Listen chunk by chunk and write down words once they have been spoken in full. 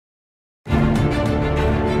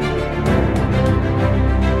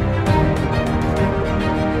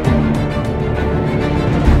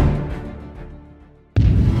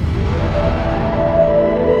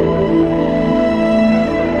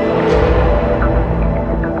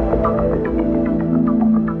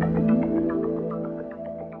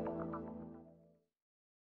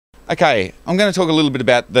Okay, I'm going to talk a little bit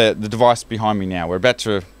about the device behind me now. We're about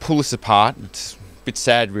to pull this apart. It's a bit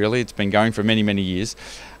sad, really. It's been going for many, many years.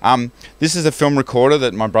 This is a film recorder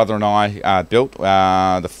that my brother and I built.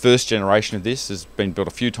 The first generation of this has been built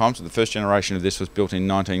a few times, but the first generation of this was built in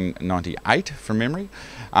 1998 from memory,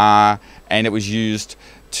 and it was used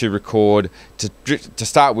to record, to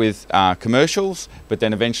start with commercials, but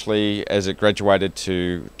then eventually as it graduated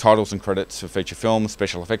to titles and credits for feature films,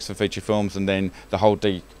 special effects for feature films, and then the whole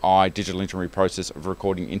DI, digital entry process of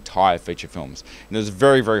recording entire feature films. And it was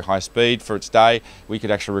very, very high speed for its day. We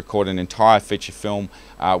could actually record an entire feature film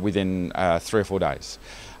within 3 or 4 days.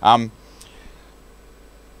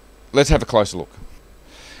 Let's have a closer look.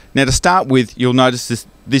 Now, to start with, you'll notice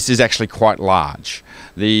this is actually quite large.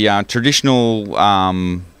 The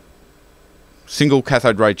traditional single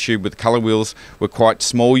cathode ray tube with colour wheels were quite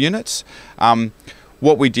small units.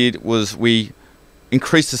 What we did was we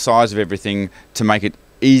increased the size of everything to make it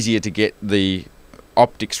easier to get the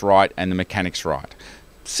optics right and the mechanics right.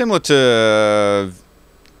 Similar to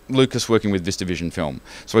Lucas working with VistaVision film.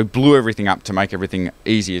 So we blew everything up to make everything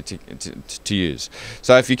easier to use.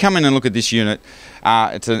 So if you come in and look at this unit,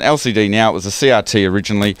 it's an LCD now. It was a CRT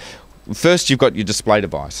originally. First, you've got your display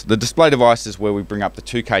device. The display device is where we bring up the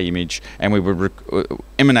 2K image and we would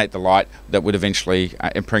emanate the light that would eventually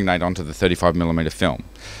impregnate onto the 35mm film.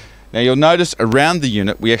 Now you'll notice around the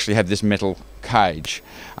unit we actually have this metal cage.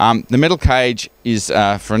 The metal cage is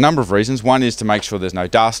for a number of reasons. One is to make sure there's no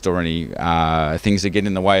dust or any things that get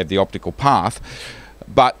in the way of the optical path.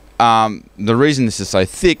 But the reason this is so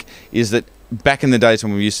thick is that back in the days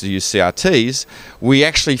when we used to use CRTs, we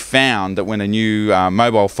actually found that when a new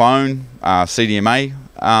mobile phone, CDMA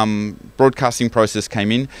broadcasting process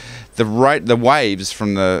came in, the waves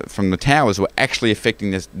from the towers were actually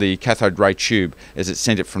affecting the cathode ray tube as it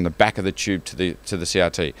sent it from the back of the tube to the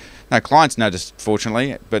CRT. Now, clients noticed,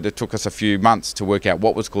 fortunately, but it took us a few months to work out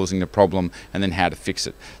what was causing the problem and then how to fix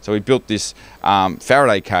it. So we built this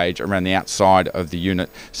Faraday cage around the outside of the unit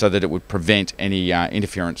so that it would prevent any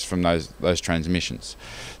interference from those transmissions.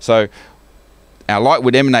 So our light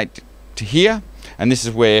would emanate to here, and this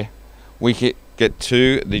is where we get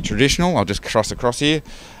to the traditional, I'll just cross across here,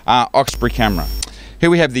 Oxbury camera. Here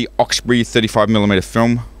we have the Oxbury 35mm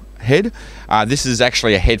film head. This is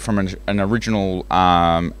actually a head from an original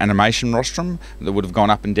animation rostrum that would have gone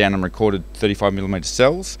up and down and recorded 35mm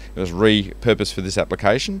cells. It was repurposed for this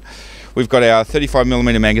application. We've got our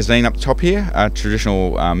 35mm magazine up the top here, a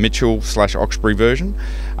traditional Mitchell/Oxbury version.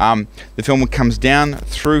 The film comes down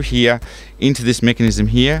through here into this mechanism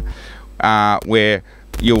here, where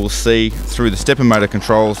you will see through the stepper motor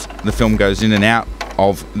controls the film goes in and out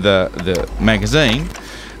of the magazine.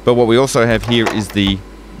 But what we also have here is the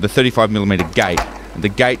 35mm gate. The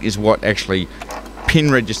gate is what actually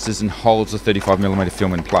pin registers and holds the 35mm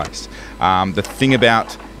film in place. The thing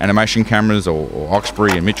about animation cameras or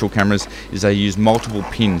Oxbury and Mitchell cameras is they use multiple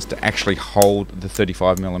pins to actually hold the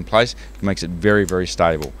 35mm in place. It makes it very, very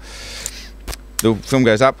stable. The film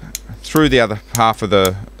goes up through the other half of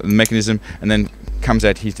the mechanism and then comes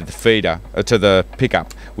out here to the feeder, to the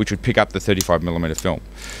pickup, which would pick up the 35mm film.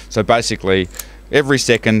 So basically, every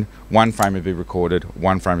second, one frame would be recorded,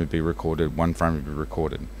 one frame would be recorded, one frame would be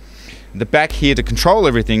recorded. The back here to control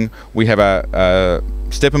everything, we have a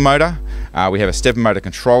stepper motor. We have a stepper motor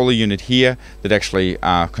controller unit here that actually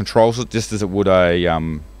controls it just as it would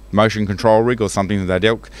a motion control rig or something of that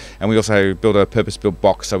ilk. And we also built a purpose-built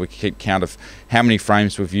box so we can keep count of how many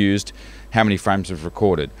frames we've used, how many frames we've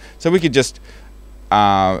recorded. So we could just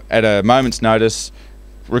at a moment's notice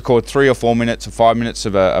record 3 or 4 minutes or 5 minutes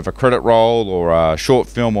of a credit roll or a short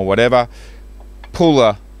film or whatever, pull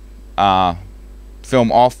the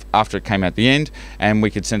film off after it came out the end, and we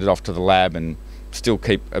could send it off to the lab and still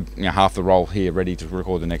keep half the roll here ready to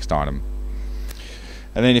record the next item.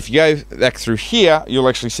 And then if you go back through here, you'll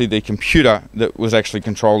actually see the computer that was actually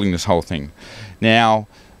controlling this whole thing. Now,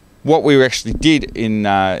 what we actually did in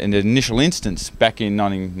the initial instance back in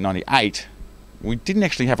 1998, we didn't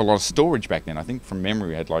actually have a lot of storage back then. I think from memory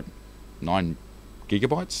we had like 9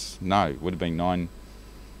 gigabytes. No, it would have been 9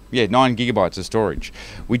 gigabytes of storage.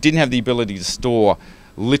 We didn't have the ability to store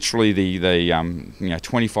literally the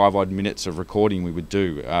 25 odd minutes of recording we would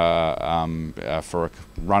do for a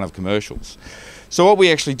run of commercials. So what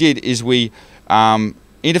we actually did is we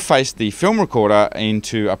interfaced the film recorder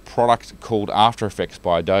into a product called After Effects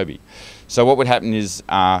by Adobe. So what would happen is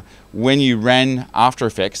when you ran After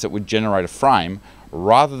Effects, it would generate a frame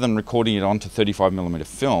rather than recording it onto 35mm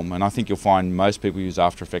film. And I think you'll find most people use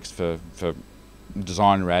After Effects for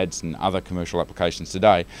designer ads and other commercial applications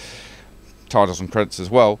today, titles and credits as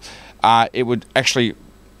well. It would actually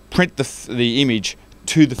print the image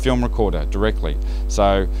to the film recorder directly.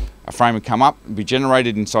 So a frame would come up, be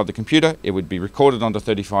generated inside the computer, it would be recorded onto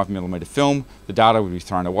 35mm film, the data would be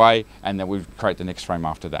thrown away, and then we'd create the next frame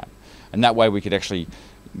after that. And that way we could actually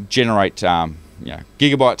generate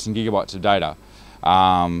gigabytes and gigabytes of data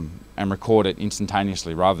and record it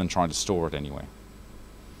instantaneously rather than trying to store it anywhere.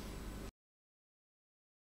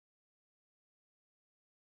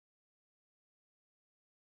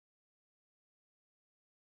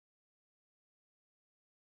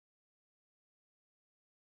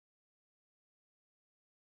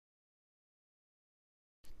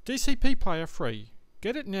 DCP Player free.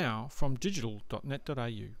 Get it now from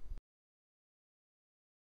digital.net.au.